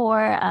is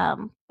for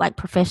like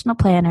professional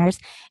planners.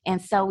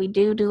 And so we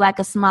do like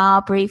a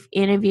small brief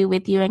interview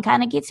with you and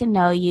kind of get to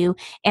know you.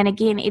 And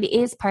again, it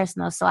is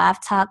personal. So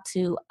I've talked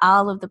to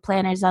all of the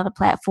planners on the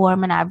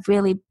platform, and I've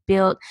really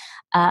built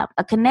a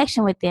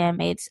connection with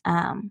them.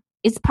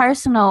 It's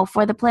personal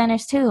for the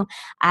planners too.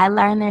 I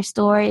learn their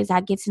stories.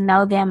 I get to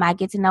know them. I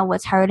get to know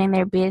what's hurting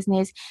their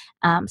business.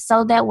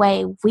 So that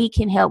way we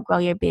can help grow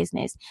your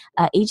business.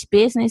 Each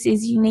business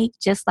is unique,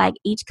 just like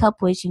each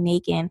couple is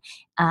unique. And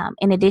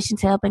in addition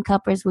to helping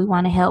couples, we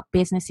want to help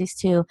businesses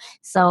too.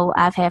 So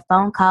I've had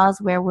phone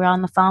calls where we're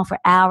on the phone for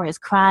hours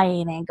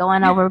crying and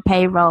going over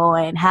payroll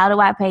and how do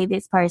I pay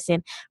this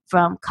person,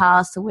 from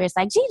calls to where it's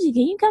like, Gigi,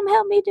 can you come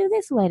help me do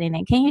this wedding?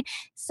 And can you?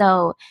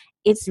 So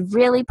it's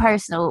really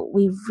personal.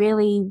 We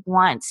really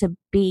want to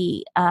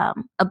be a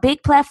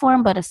big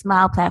platform, but a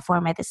small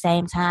platform at the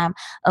same time,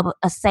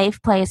 a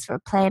safe place for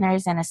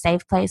planners and a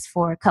safe place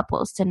for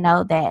couples to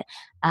know that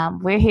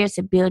we're here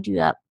to build you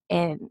up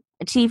and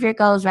achieve your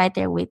goals right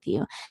there with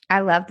you. I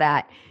love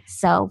that.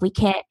 So we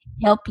can't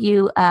help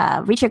you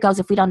reach your goals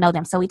if we don't know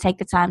them. So we take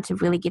the time to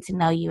really get to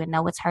know you and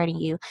know what's hurting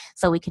you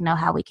so we can know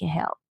how we can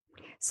help.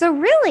 So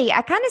really,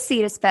 I kind of see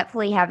it as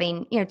Fetfully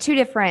having, two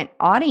different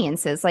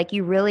audiences. Like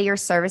you really are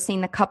servicing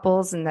the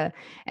couples and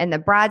the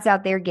brides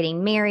out there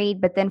getting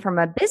married. But then from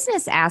a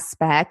business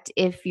aspect,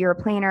 if you're a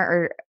planner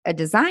or a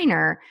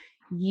designer,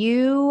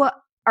 you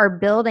are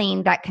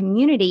building that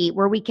community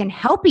where we can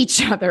help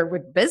each other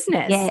with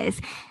business.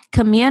 Yes.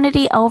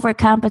 Community over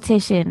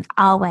competition,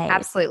 always.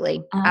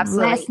 Absolutely.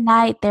 Last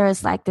night, there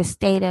was like the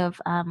state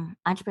of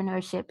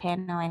entrepreneurship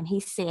panel, and he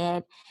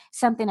said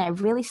something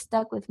that really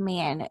stuck with me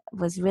and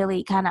was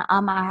really kind of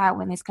on my heart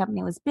when this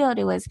company was built.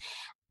 It was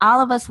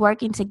all of us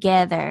working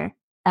together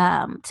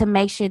to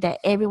make sure that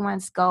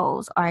everyone's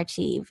goals are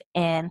achieved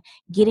and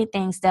getting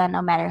things done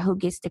no matter who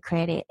gets the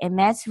credit. And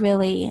that's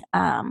really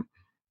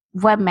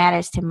what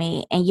matters to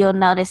me. And you'll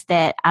notice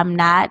that I'm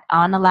not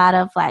on a lot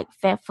of like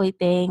Fetfully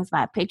things.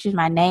 My pictures,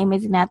 my name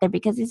isn't out there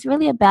because it's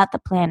really about the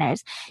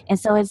planners. And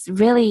so it's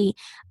really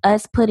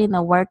us putting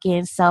the work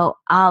in so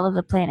all of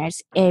the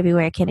planners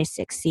everywhere can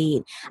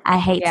succeed. I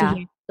hate to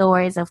hear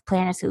stories of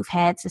planners who've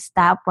had to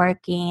stop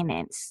working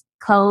and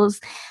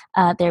close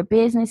their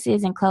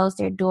businesses and close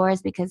their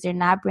doors because they're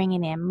not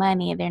bringing in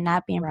money and they're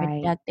not being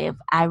productive.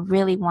 I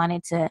really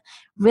wanted to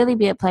really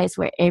be a place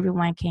where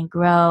everyone can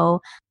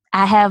grow.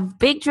 I have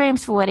big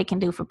dreams for what it can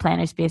do for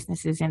planners'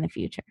 businesses in the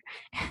future.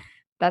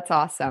 That's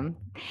awesome.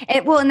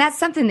 And that's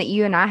something that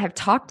you and I have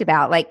talked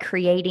about, like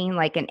creating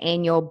like an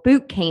annual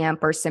boot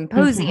camp or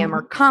symposium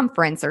or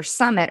conference or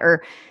summit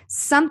or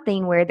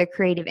something where the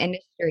creative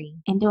industry.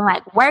 And doing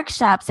like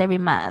workshops every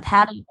month.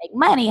 How do you make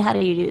money? How do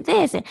you do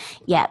this? And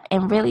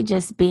really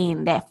just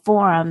being that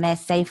forum, that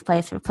safe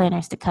place for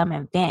planners to come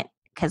and vent.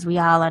 Because we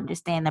all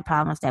understand the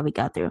problems that we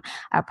go through.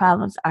 Our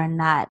problems are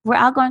not, we're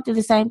all going through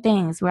the same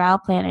things. We're all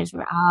planners.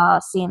 We're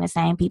all seeing the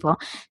same people.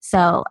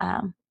 So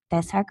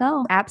that's our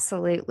goal.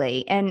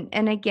 Absolutely. And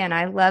again,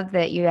 I love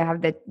that you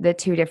have the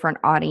two different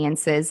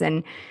audiences.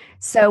 And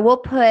so we'll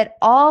put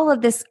all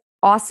of this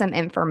awesome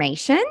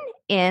information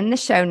in the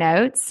show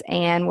notes,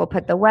 and we'll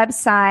put the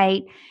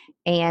website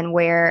and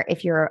where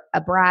if you're a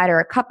bride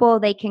or a couple,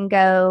 they can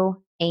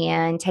go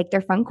and take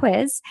their fun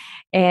quiz.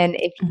 And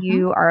if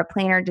you are a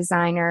planner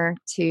designer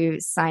to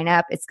sign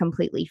up, it's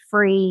completely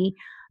free.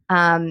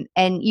 And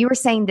you were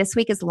saying this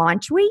week is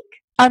launch week?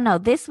 Oh no,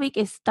 this week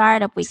is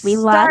Startup Week. We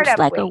launched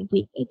like a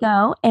week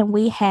ago, and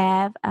we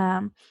have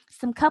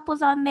some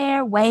couples on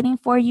there waiting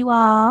for you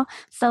all.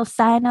 So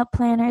sign up,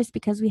 planners,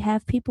 because we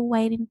have people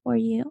waiting for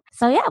you.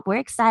 So yeah, we're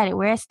excited.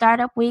 We're at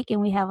Startup Week, and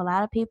we have a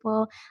lot of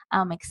people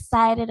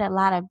excited, a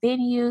lot of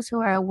venues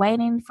who are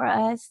waiting for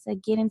us to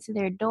get into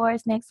their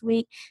doors next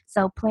week.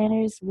 So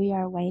planners, we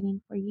are waiting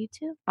for you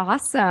too.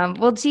 Awesome.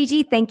 Well,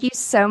 Gigi, thank you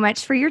so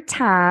much for your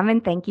time,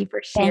 and thank you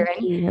for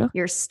sharing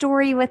your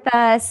story with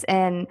us.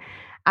 And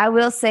I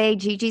will say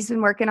Gigi's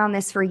been working on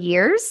this for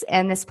years,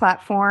 and this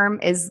platform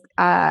is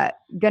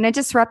going to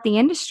disrupt the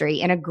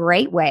industry in a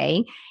great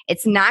way.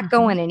 It's not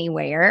going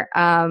anywhere.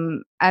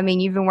 I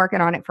mean, you've been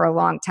working on it for a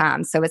long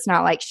time, so it's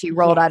not like she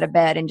rolled out of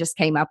bed and just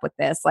came up with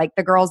this. Like,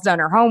 the girl's done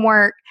her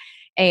homework,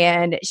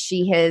 and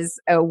she has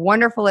a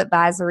wonderful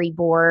advisory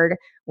board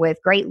with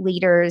great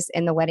leaders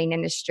in the wedding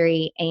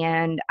industry.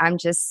 And I'm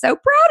just so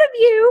proud of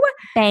you.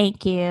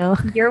 Thank you.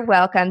 You're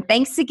welcome.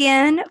 Thanks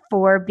again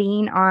for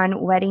being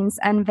on Weddings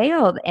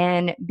Unveiled.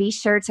 And be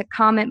sure to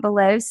comment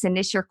below, send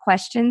us your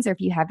questions, or if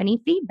you have any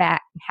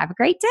feedback. Have a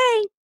great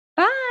day.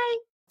 Bye.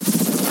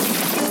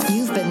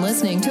 You've been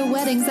listening to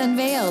Weddings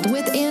Unveiled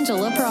with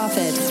Angela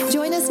Proffitt.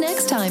 Join us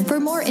next time for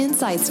more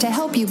insights to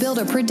help you build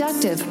a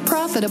productive,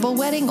 profitable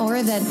wedding or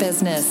event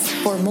business.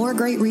 For more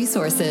great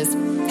resources,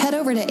 head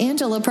over to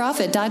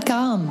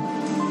angelaproffitt.com.